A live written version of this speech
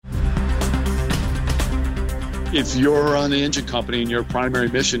If you're on the engine company and your primary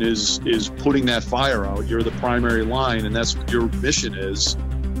mission is putting that fire out, you're the primary line, and that's what your mission is,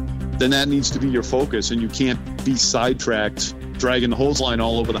 then that needs to be your focus, and you can't be sidetracked dragging the hose line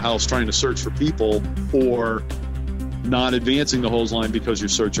all over the house trying to search for people, or not advancing the hose line because you're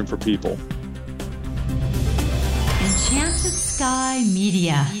searching for people. Enchanted Sky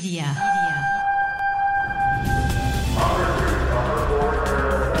Media.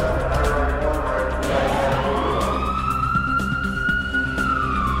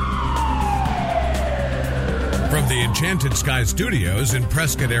 From the Enchanted Sky Studios in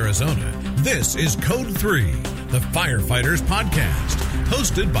Prescott, Arizona, this is Code 3, the Firefighters Podcast,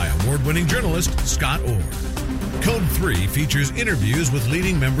 hosted by award-winning journalist Scott Orr. Code 3 features interviews with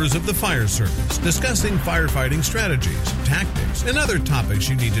leading members of the fire service, discussing firefighting strategies, tactics, and other topics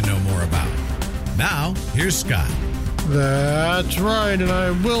you need to know more about. Now, here's Scott. That's right, and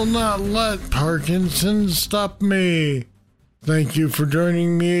I will not let Parkinson's stop me. Thank you for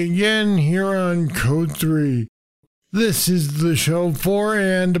joining me again here on Code 3. This is the show for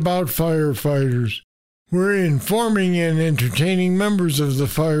and about firefighters. We're informing and entertaining members of the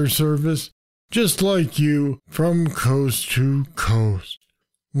fire service, just like you, from coast to coast.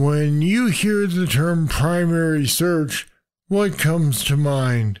 When you hear the term primary search, what comes to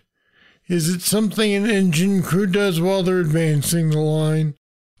mind? Is it something an engine crew does while they're advancing the line?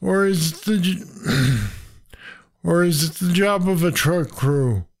 Or is it the job of a truck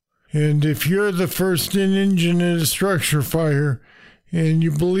crew? And if you're the first in engine at a structure fire, and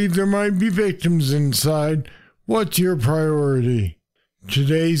you believe there might be victims inside, what's your priority?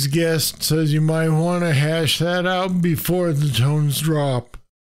 Today's guest says you might want to hash that out before the tones drop.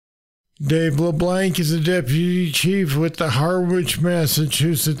 Dave LeBlanc is a deputy chief with the Harwich,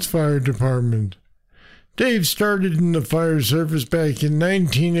 Massachusetts Fire Department. Dave started in the fire service back in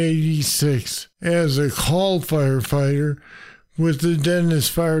 1986 as a call firefighter with the Dennis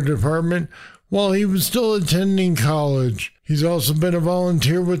Fire Department while he was still attending college. He's also been a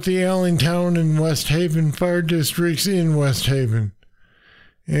volunteer with the Allentown and West Haven fire districts in West Haven.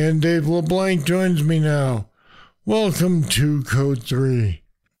 And Dave LeBlanc joins me now. Welcome to Code 3.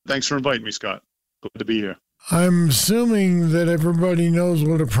 Thanks for inviting me, Scott. Good to be here. I'm assuming that everybody knows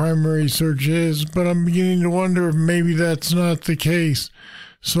what a primary search is, but I'm beginning to wonder if maybe that's not the case.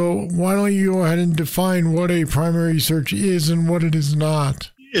 So why don't you go ahead and define what a primary search is and what it is not?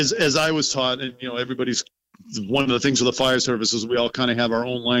 As I was taught, and everybody's, one of the things with the fire service is we all kind of have our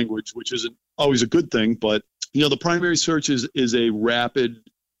own language, which isn't always a good thing. But the primary search is a rapid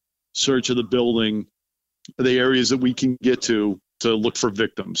search of the building, the areas that we can get to look for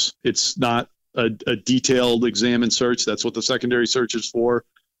victims. It's not a detailed examine search. That's what the secondary search is for.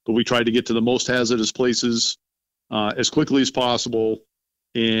 But we try to get to the most hazardous places as quickly as possible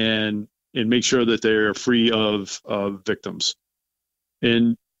and make sure that they're free of victims.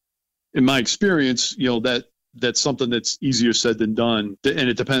 And in my experience, that's something that's easier said than done. And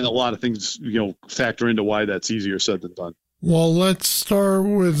it depends, a lot of things, factor into why that's easier said than done. Well, let's start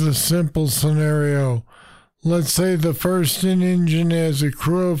with a simple scenario. Let's say the first in engine has a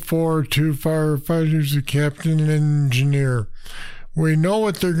crew of 4, 2 firefighters, a captain, and an engineer. We know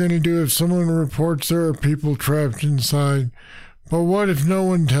what they're going to do if someone reports there are people trapped inside. But what if no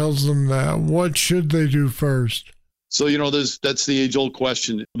one tells them that? What should they do first? So, that's the age-old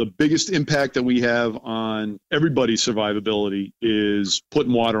question. The biggest impact that we have on everybody's survivability is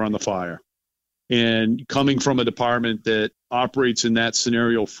putting water on the fire. And coming from a department that operates in that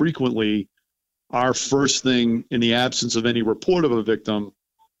scenario frequently, our first thing in the absence of any report of a victim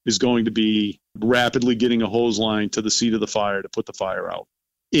is going to be rapidly getting a hose line to the seat of the fire to put the fire out.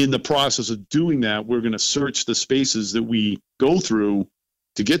 In the process of doing that, we're going to search the spaces that we go through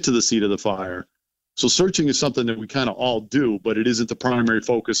to get to the seat of the fire. So searching is something that we kind of all do, but it isn't the primary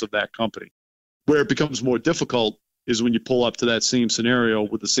focus of that company. Where it becomes more difficult is when you pull up to that same scenario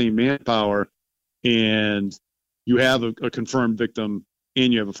with the same manpower and you have a confirmed victim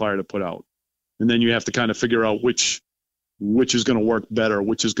and you have a fire to put out. And then you have to kind of figure out which is going to work better,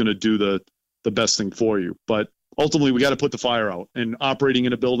 which is going to do the best thing for you. But ultimately, we got to put the fire out. And operating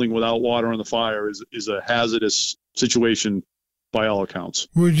in a building without water on the fire is a hazardous situation by all accounts.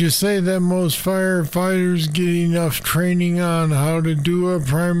 Would you say that most firefighters get enough training on how to do a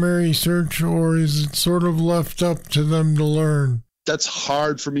primary search, or is it sort of left up to them to learn? That's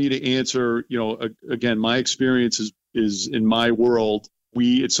hard for me to answer. Again, my experience is in my world.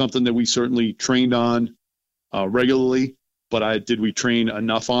 It's something that we certainly trained on regularly, but did we train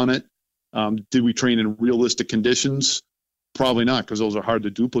enough on it? Did we train in realistic conditions? Probably not, because those are hard to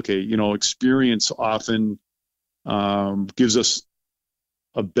duplicate. Experience often gives us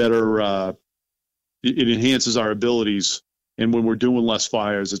a better it enhances our abilities. And when we're doing less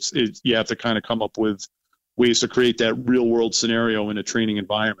fires, you have to kind of come up with ways to create that real world scenario in a training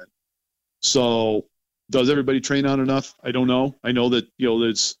environment. So does everybody train on enough? I don't know. I know that,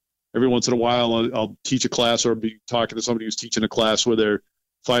 there's every once in a while I'll teach a class or be talking to somebody who's teaching a class where their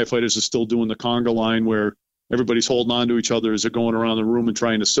firefighters are still doing the conga line where everybody's holding on to each other as they're going around the room and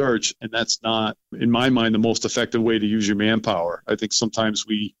trying to search. And that's not, in my mind, the most effective way to use your manpower. I think sometimes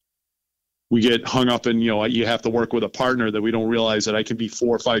we get hung up in, you have to work with a partner that we don't realize that I can be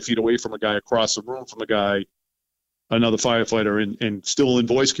 4 or 5 feet away from a guy across the room from another firefighter and still in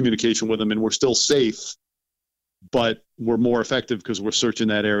voice communication with them. And we're still safe, but we're more effective because we're searching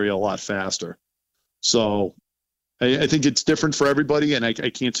that area a lot faster. So I think it's different for everybody. And I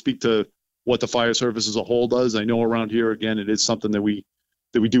can't speak to what the fire service as a whole does. I know around here, again, it is something that we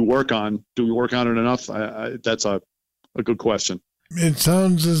do work on. Do we work on it enough? That's a good question. It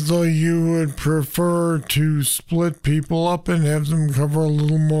sounds as though you would prefer to split people up and have them cover a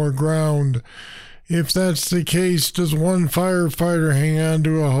little more ground. If that's the case, does one firefighter hang on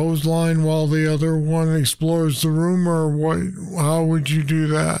to a hose line while the other one explores the room, or what? How would you do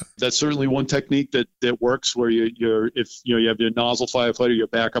that? That's certainly one technique that works, where you have your nozzle firefighter, your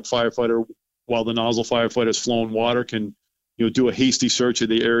backup firefighter, while the nozzle firefighter is flowing water, can do a hasty search of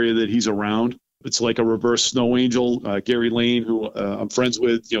the area that he's around. It's like a reverse snow angel. Gary Lane, who I'm friends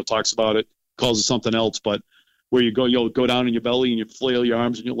with, talks about it, calls it something else, but where you go down in your belly and you flail your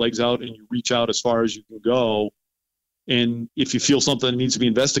arms and your legs out and you reach out as far as you can go. And if you feel something needs to be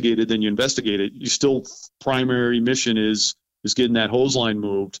investigated, then you investigate it. Your still primary mission is getting that hose line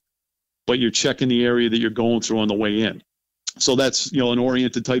moved, but you're checking the area that you're going through on the way in. So that's, an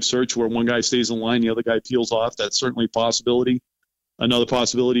oriented type search where one guy stays in line, the other guy peels off. That's certainly a possibility. Another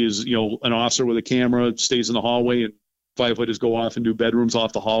possibility is, an officer with a camera stays in the hallway and firefighters go off and do bedrooms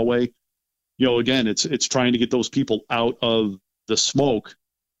off the hallway. Again, it's trying to get those people out of the smoke,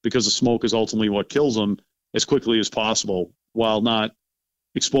 because the smoke is ultimately what kills them, as quickly as possible, while not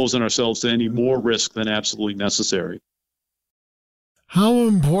exposing ourselves to any more risk than absolutely necessary. How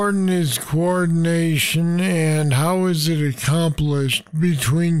important is coordination, and how is it accomplished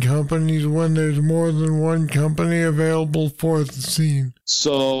between companies when there's more than one company available for the scene?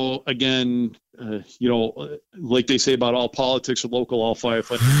 So again, like they say about all politics are local, all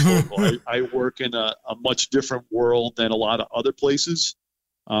firefighting is local. I work in a much different world than a lot of other places.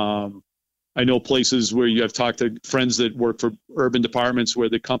 I know places where I've talked to friends that work for urban departments where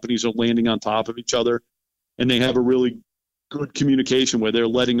the companies are landing on top of each other, and they have a really good communication where they're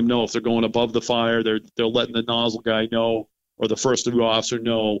letting them know if they're going above the fire, they're letting the nozzle guy know, or the first officer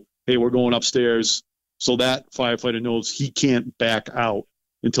know, hey, we're going upstairs. So that firefighter knows he can't back out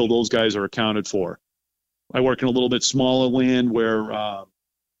until those guys are accounted for. I work in a little bit smaller land where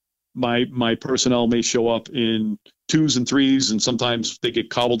my personnel may show up in 2s and 3s, and sometimes they get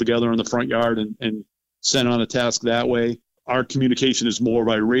cobbled together in the front yard and sent on a task that way. Our communication is more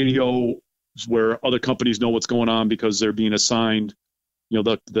by radio, where other companies know what's going on because they're being assigned,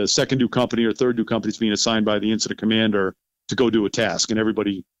 the second due company or third due company is being assigned by the incident commander to go do a task, and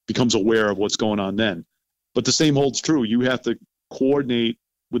everybody becomes aware of what's going on then. But the same holds true. You have to coordinate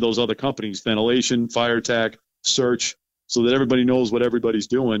with those other companies, ventilation, fire attack, search, so that everybody knows what everybody's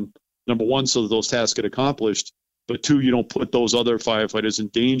doing. Number one, so that those tasks get accomplished. But two, you don't put those other firefighters in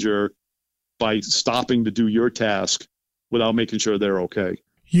danger by stopping to do your task without making sure they're okay.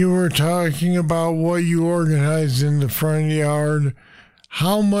 You were talking about what you organize in the front yard.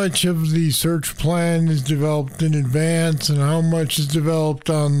 How much of the search plan is developed in advance, and how much is developed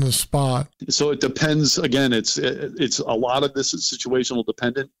on the spot? So it depends. Again, it's a lot of this is situational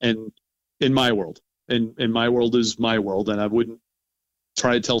dependent, and in my world, and my world is my world, and I wouldn't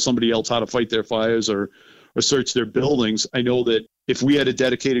try to tell somebody else how to fight their fires or search their buildings. I know that if we had a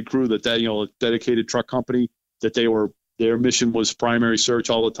dedicated crew, a dedicated truck company, that their mission was primary search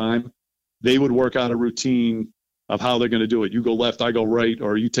all the time, they would work out a routine of how they're going to do it. You go left, I go right,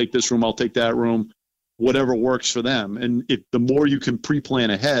 or you take this room, I'll take that room, whatever works for them. And the more you can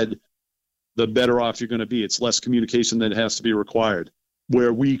pre-plan ahead, the better off you're going to be. It's less communication that has to be required.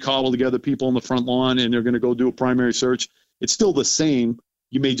 Where we cobble together people in the front lawn and they're going to go do a primary search, it's still the same.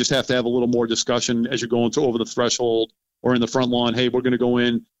 You may just have to have a little more discussion as you're going over the threshold or in the front lawn. Hey, we're going to go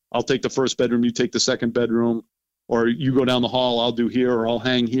in. I'll take the first bedroom. You take the second bedroom. Or you go down the hall, I'll do here, or I'll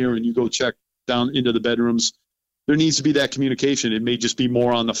hang here, and you go check down into the bedrooms. There needs to be that communication. It may just be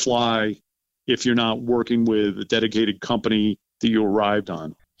more on the fly if you're not working with a dedicated company that you arrived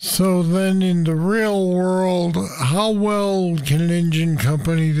on. So then in the real world, how well can an engine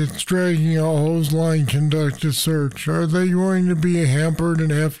company that's dragging a hose line conduct a search? Are they going to be hampered and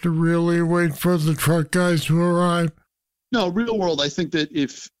have to really wait for the truck guys to arrive? No, real world, I think that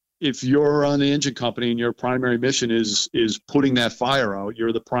if you're on the engine company and your primary mission is putting that fire out,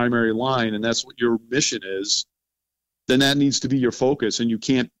 you're the primary line, and that's what your mission is, then that needs to be your focus, and you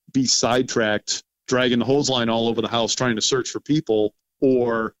can't be sidetracked dragging the hose line all over the house trying to search for people,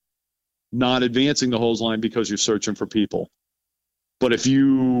 or not advancing the hose line because you're searching for people. But if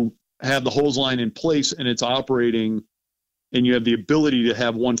you have the hose line in place and it's operating, and you have the ability to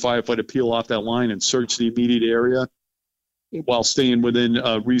have one firefighter peel off that line and search the immediate area while staying within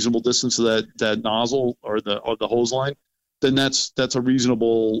a reasonable distance of that nozzle or the hose line, then that's a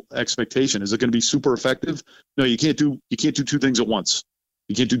reasonable expectation. Is it going to be super effective? No, you can't do two things at once.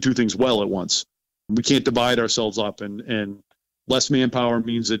 You can't do two things well at once. We can't divide ourselves up, and less manpower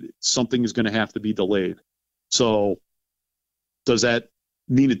means that something is going to have to be delayed. So does that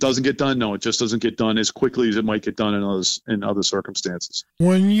mean it doesn't get done? No, it just doesn't get done as quickly as it might get done in other circumstances.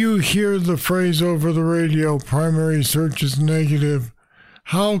 When you hear the phrase over the radio, primary search is negative,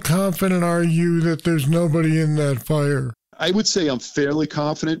 how confident are you that there's nobody in that fire? I would say I'm fairly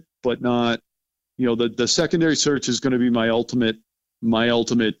confident, but not, the secondary search is going to be my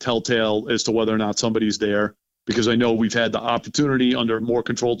ultimate telltale as to whether or not somebody's there, because I know we've had the opportunity under more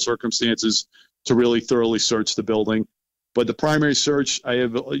controlled circumstances to really thoroughly search the building. But the primary search,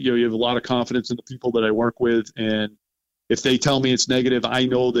 you have a lot of confidence in the people that I work with, and if they tell me it's negative, I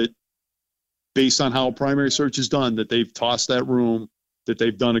know that based on how a primary search is done, that they've tossed that room, that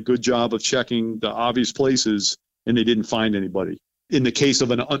they've done a good job of checking the obvious places, and they didn't find anybody. In the case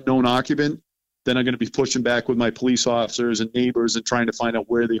of an unknown occupant, then I'm going to be pushing back with my police officers and neighbors and trying to find out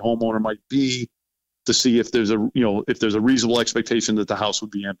where the homeowner might be to see if there's a reasonable expectation that the house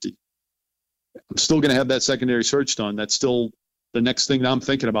would be empty. I'm still going to have that secondary search done. That's still the next thing that I'm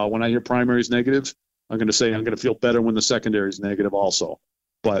thinking about. When I hear primary is negative, I'm going to say I'm going to feel better when the secondary is negative also.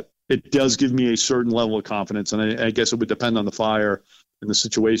 But it does give me a certain level of confidence, and I guess it would depend on the fire and the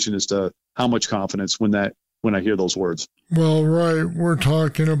situation as to how much confidence when I hear those words. Well, right. We're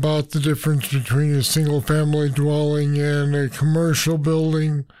talking about the difference between a single-family dwelling and a commercial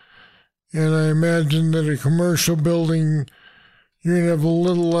building. And I imagine that a commercial building, you're going to have a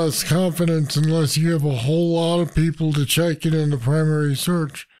little less confidence unless you have a whole lot of people to check it in the primary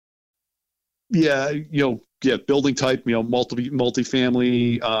search. Yeah, building type,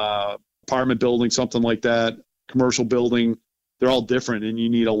 multifamily, apartment building, something like that, commercial building, they're all different, and you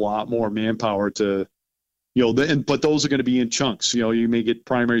need a lot more manpower to, but those are going to be in chunks. You may get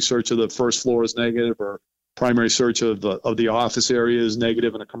primary search of the first floor is negative, or primary search of the office area is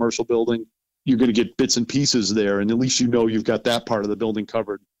negative in a commercial building. You're going to get bits and pieces there, and at least you've got that part of the building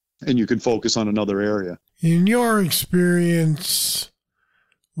covered, and you can focus on another area. In your experience,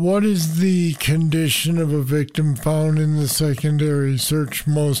 what is the condition of a victim found in the secondary search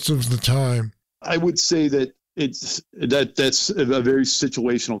most of the time? I would say that that's a very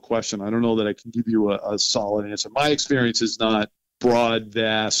situational question. I don't know that I can give you a solid answer. My experience is not broad,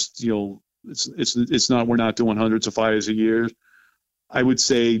 vast. It's not. We're not doing hundreds of fires a year. I would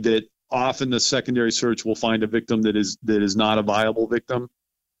say that often the secondary search will find a victim that is not a viable victim,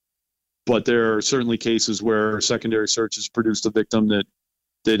 but there are certainly cases where secondary search has produced a victim that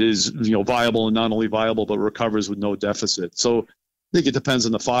is viable, and not only viable but recovers with no deficit. So I think it depends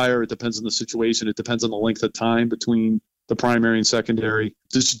on the fire. It depends on the situation. It depends on the length of time between the primary and secondary.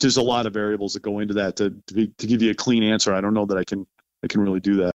 There's a lot of variables that go into that. To give you a clean answer, I don't know that I can really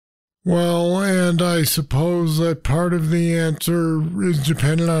do that. Well, and I suppose that part of the answer is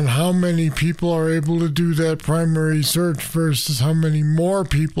dependent on how many people are able to do that primary search versus how many more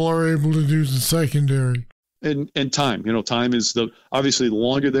people are able to do the secondary. And time. Time is obviously the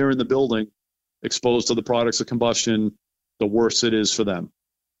longer they're in the building, exposed to the products of combustion, the worse it is for them.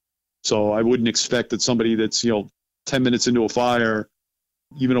 So I wouldn't expect that somebody that's 10 minutes into a fire,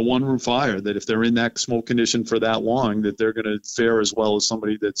 even a one-room fire, that if they're in that smoke condition for that long, that they're going to fare as well as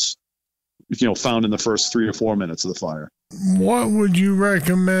somebody that's found in the first 3 or 4 minutes of the fire. What would you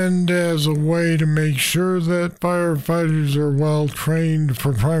recommend as a way to make sure that firefighters are well trained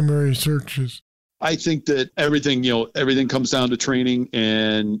for primary searches? I think that everything comes down to training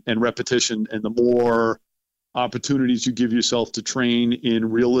and repetition, and the more opportunities you give yourself to train in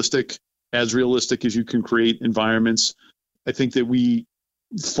as realistic as you can create environments. I think that we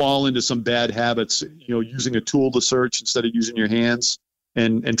fall into some bad habits, using a tool to search instead of using your hands,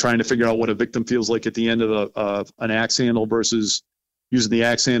 and trying to figure out what a victim feels like at the end of an axe handle versus using the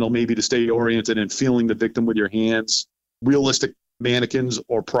axe handle maybe to stay oriented and feeling the victim with your hands. Realistic mannequins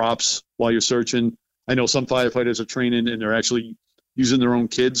or props while you're searching. I know some firefighters are training and they're actually using their own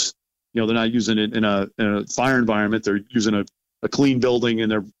kids. They're not using it in a fire environment. They're using a clean building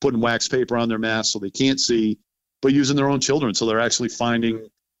and they're putting wax paper on their mask so they can't see, but using their own children. So they're actually finding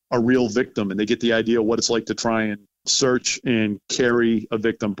a real victim and they get the idea of what it's like to try and search and carry a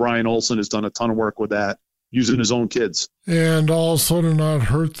victim. Brian Olson has done a ton of work with that, using his own kids. And also to not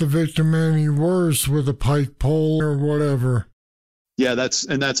hurt the victim any worse with a pike pole or whatever. Yeah, that's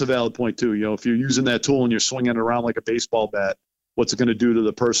a valid point too. If you're using that tool and you're swinging it around like a baseball bat, what's it going to do to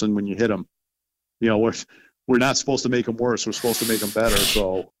the person when you hit them? We're not supposed to make them worse. We're supposed to make them better.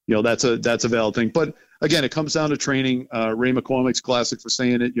 So, that's a valid thing. But again, it comes down to training. Ray McCormick's classic for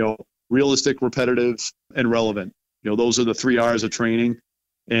saying it, realistic, repetitive, and relevant. Those are the 3 R's of training,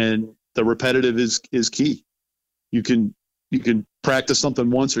 and the repetitive is key. You can practice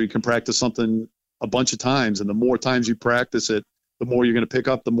something once, or you can practice something a bunch of times. And the more times you practice it, the more you're going to pick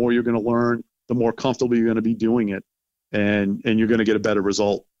up, the more you're going to learn, the more comfortable you're going to be doing it. And you're going to get a better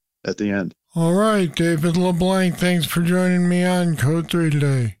result at the end. All right, David LeBlanc, thanks for joining me on Code 3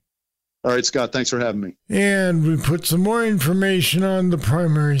 today. All right, Scott, thanks for having me. And we put some more information on the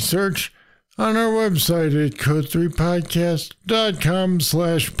primary search on our website at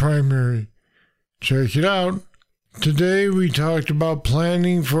code3podcast.com/primary. Check it out. Today we talked about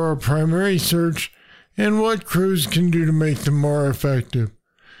planning for our primary search and what crews can do to make them more effective.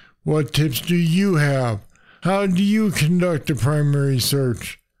 What tips do you have? How do you conduct a primary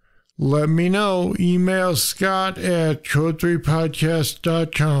search? Let me know. Email Scott at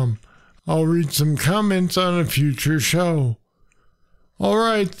code3podcast.com. I'll read some comments on a future show. All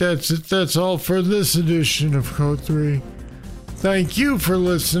right, that's it. That's all for this edition of Code 3. Thank you for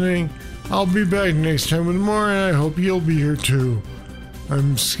listening. I'll be back next time with more, and I hope you'll be here too.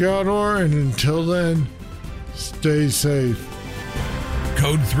 I'm Scott Orr, and until then, stay safe.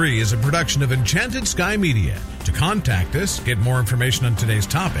 Code 3 is a production of Enchanted Sky Media. To contact us, get more information on today's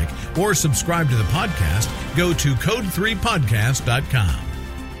topic, or subscribe to the podcast, go to code3podcast.com.